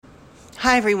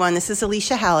Hi, everyone. This is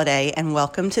Alicia Halliday, and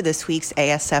welcome to this week's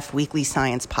ASF Weekly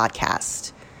Science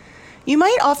Podcast. You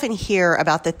might often hear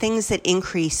about the things that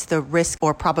increase the risk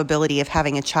or probability of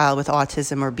having a child with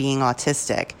autism or being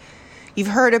autistic. You've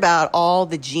heard about all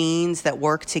the genes that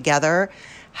work together,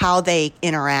 how they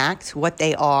interact, what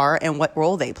they are, and what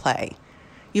role they play.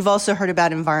 You've also heard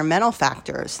about environmental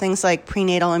factors, things like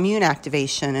prenatal immune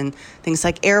activation and things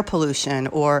like air pollution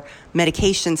or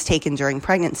medications taken during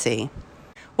pregnancy.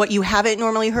 What you haven't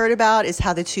normally heard about is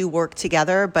how the two work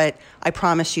together, but I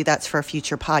promise you that's for a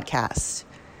future podcast.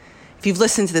 If you've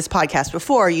listened to this podcast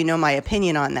before, you know my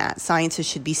opinion on that. Scientists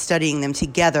should be studying them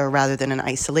together rather than in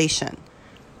isolation.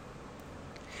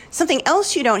 Something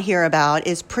else you don't hear about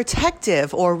is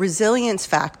protective or resilience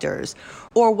factors,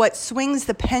 or what swings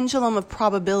the pendulum of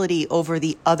probability over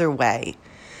the other way.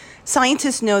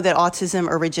 Scientists know that autism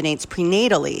originates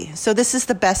prenatally, so this is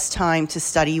the best time to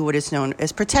study what is known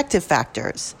as protective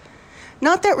factors.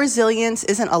 Not that resilience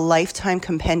isn't a lifetime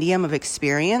compendium of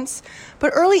experience,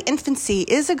 but early infancy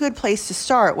is a good place to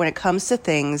start when it comes to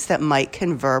things that might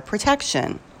confer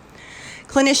protection.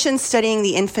 Clinicians studying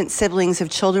the infant siblings of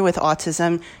children with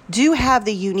autism do have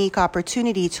the unique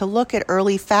opportunity to look at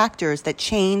early factors that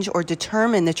change or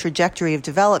determine the trajectory of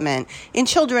development in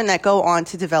children that go on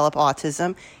to develop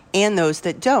autism and those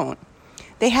that don't.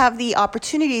 They have the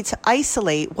opportunity to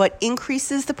isolate what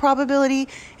increases the probability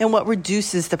and what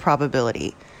reduces the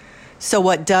probability. So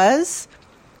what does?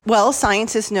 Well,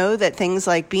 scientists know that things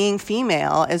like being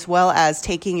female, as well as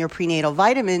taking your prenatal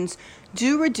vitamins,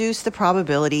 do reduce the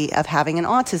probability of having an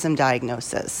autism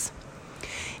diagnosis.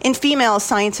 In females,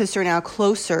 scientists are now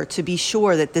closer to be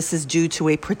sure that this is due to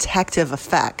a protective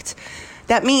effect.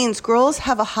 That means girls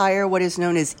have a higher what is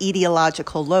known as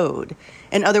etiological load.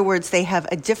 In other words, they have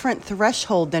a different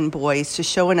threshold than boys to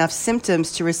show enough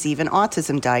symptoms to receive an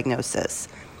autism diagnosis.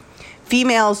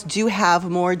 Females do have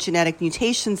more genetic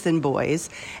mutations than boys,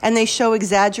 and they show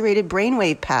exaggerated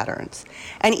brainwave patterns,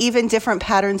 and even different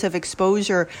patterns of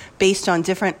exposure based on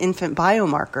different infant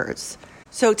biomarkers.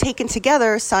 So taken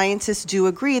together, scientists do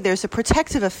agree there's a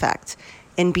protective effect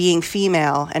in being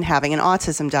female and having an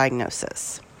autism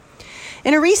diagnosis.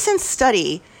 In a recent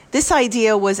study, this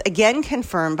idea was again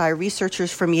confirmed by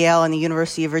researchers from Yale and the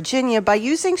University of Virginia by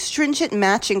using stringent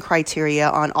matching criteria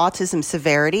on autism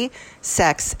severity,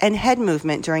 sex, and head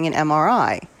movement during an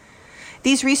MRI.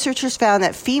 These researchers found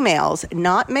that females,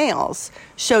 not males,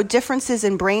 showed differences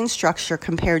in brain structure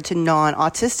compared to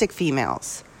non-autistic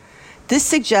females. This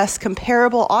suggests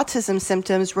comparable autism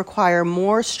symptoms require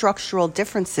more structural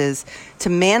differences to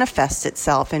manifest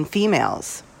itself in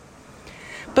females.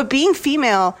 But being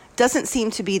female doesn't seem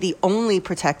to be the only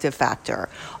protective factor,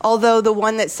 although the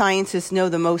one that scientists know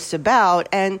the most about.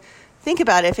 And think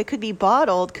about it, if it could be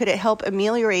bottled, could it help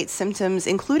ameliorate symptoms,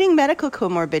 including medical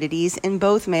comorbidities in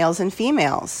both males and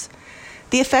females?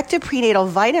 The effect of prenatal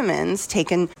vitamins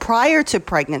taken prior to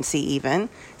pregnancy even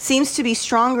seems to be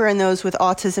stronger in those with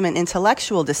autism and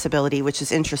intellectual disability, which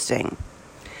is interesting.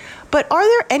 But are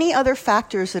there any other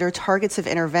factors that are targets of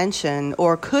intervention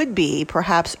or could be,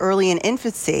 perhaps early in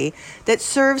infancy, that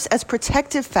serves as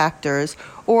protective factors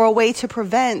or a way to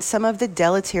prevent some of the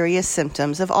deleterious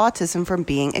symptoms of autism from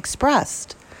being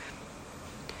expressed?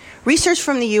 Research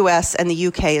from the US and the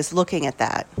UK is looking at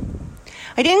that.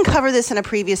 I didn't cover this in a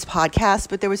previous podcast,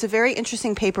 but there was a very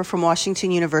interesting paper from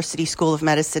Washington University School of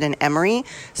Medicine in Emory,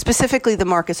 specifically the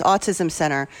Marcus Autism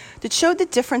Center, that showed the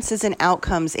differences in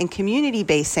outcomes in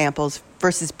community-based samples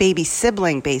versus baby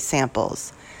sibling-based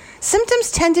samples.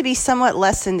 Symptoms tend to be somewhat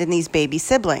lessened in these baby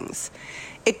siblings.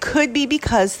 It could be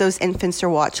because those infants are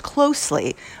watched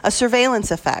closely, a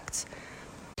surveillance effect.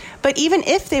 But even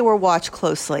if they were watched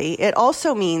closely, it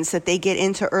also means that they get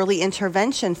into early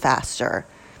intervention faster.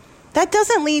 That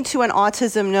doesn't lead to an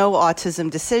autism, no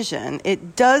autism decision.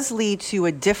 It does lead to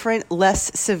a different,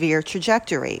 less severe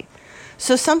trajectory.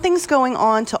 So something's going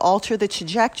on to alter the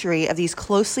trajectory of these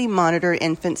closely monitored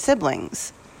infant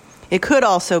siblings. It could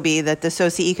also be that the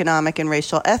socioeconomic and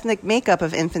racial ethnic makeup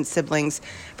of infant siblings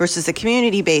versus the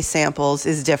community-based samples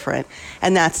is different,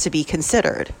 and that's to be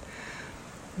considered.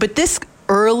 But this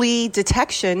early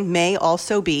detection may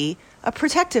also be a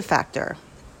protective factor.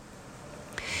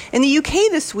 In the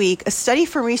UK this week, a study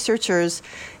from researchers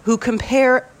who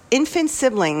compare infant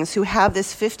siblings who have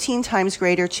this 15 times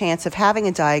greater chance of having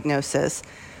a diagnosis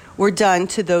were done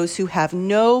to those who have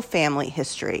no family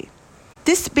history.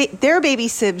 Their baby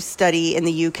sib study in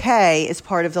the UK is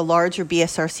part of the larger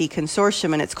BSRC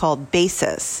consortium, and it's called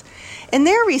BASIS. In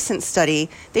their recent study,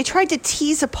 they tried to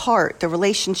tease apart the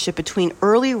relationship between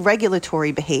early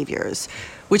regulatory behaviors,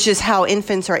 which is how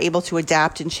infants are able to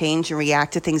adapt and change and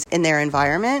react to things in their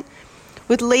environment,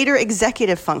 with later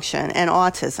executive function and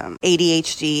autism,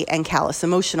 ADHD, and callous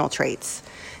emotional traits.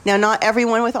 Now, not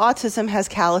everyone with autism has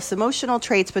callous emotional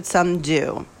traits, but some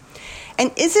do.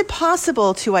 And is it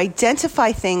possible to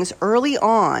identify things early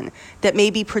on that may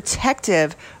be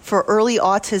protective for early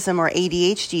autism or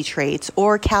ADHD traits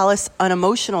or callous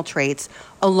unemotional traits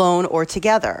alone or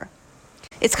together?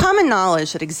 It's common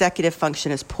knowledge that executive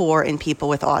function is poor in people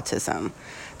with autism.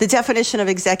 The definition of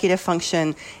executive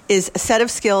function is a set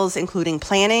of skills including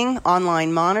planning,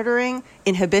 online monitoring,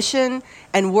 inhibition,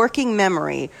 and working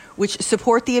memory, which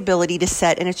support the ability to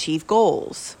set and achieve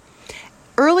goals.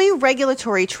 Early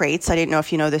regulatory traits, I didn't know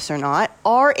if you know this or not,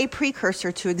 are a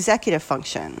precursor to executive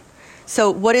function.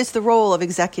 So what is the role of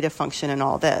executive function in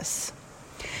all this?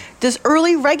 Does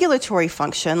early regulatory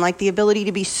function, like the ability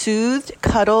to be soothed,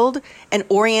 cuddled, and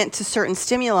orient to certain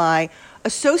stimuli,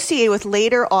 associate with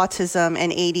later autism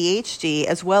and ADHD,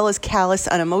 as well as callous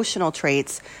unemotional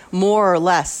traits, more or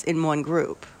less in one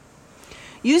group?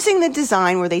 Using the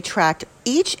design where they tracked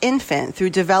each infant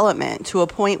through development to a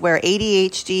point where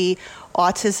ADHD,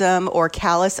 autism, or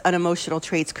callous unemotional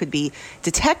traits could be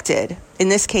detected, in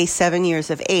this case 7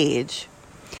 years of age,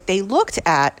 they looked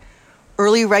at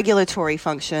early regulatory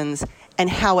functions and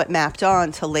how it mapped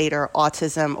on to later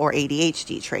autism or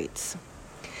ADHD traits.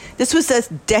 This was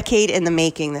a decade in the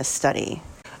making, this study.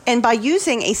 And by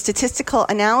using a statistical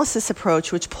analysis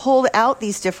approach which pulled out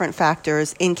these different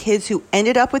factors in kids who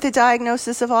ended up with a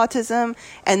diagnosis of autism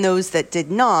and those that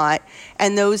did not,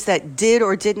 and those that did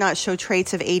or did not show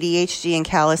traits of ADHD and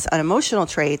callous unemotional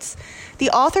traits,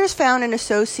 the authors found an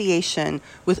association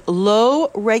with low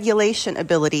regulation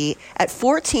ability at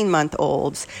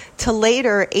 14-month-olds to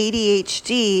later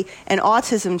ADHD and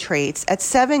autism traits at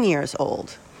 7 years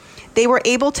old. They were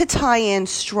able to tie in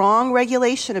strong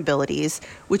regulation abilities,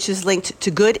 which is linked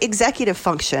to good executive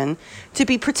function, to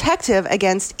be protective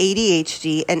against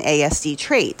ADHD and ASD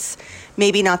traits.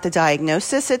 Maybe not the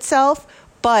diagnosis itself,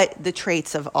 but the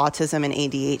traits of autism and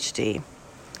ADHD.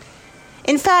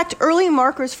 In fact, early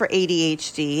markers for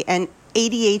ADHD and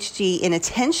ADHD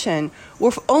inattention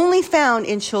were only found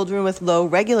in children with low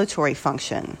regulatory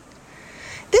function.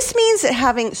 This means that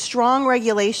having strong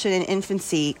regulation in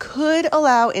infancy could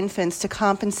allow infants to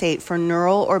compensate for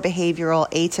neural or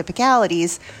behavioral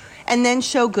atypicalities and then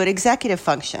show good executive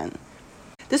function.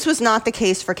 This was not the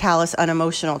case for callous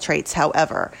unemotional traits,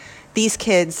 however. These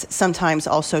kids sometimes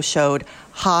also showed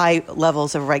high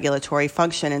levels of regulatory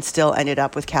function and still ended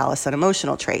up with callous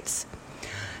unemotional traits.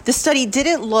 The study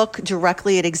didn't look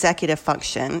directly at executive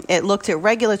function. It looked at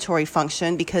regulatory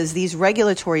function because these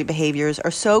regulatory behaviors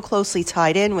are so closely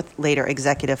tied in with later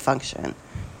executive function.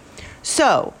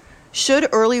 So, should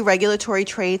early regulatory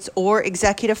traits or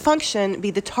executive function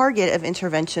be the target of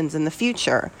interventions in the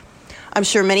future? I'm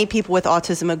sure many people with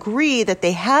autism agree that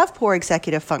they have poor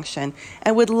executive function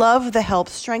and would love the help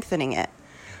strengthening it.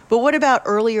 But what about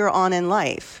earlier on in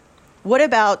life? What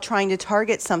about trying to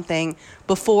target something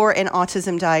before an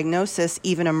autism diagnosis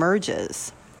even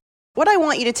emerges? What I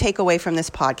want you to take away from this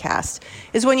podcast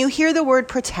is when you hear the word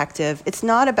protective, it's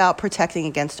not about protecting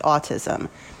against autism.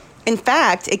 In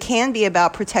fact, it can be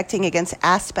about protecting against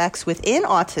aspects within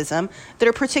autism that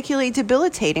are particularly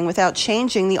debilitating without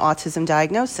changing the autism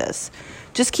diagnosis.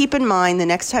 Just keep in mind the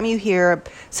next time you hear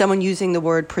someone using the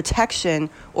word protection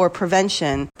or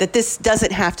prevention, that this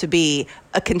doesn't have to be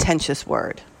a contentious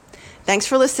word. Thanks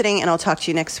for listening, and I'll talk to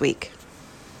you next week.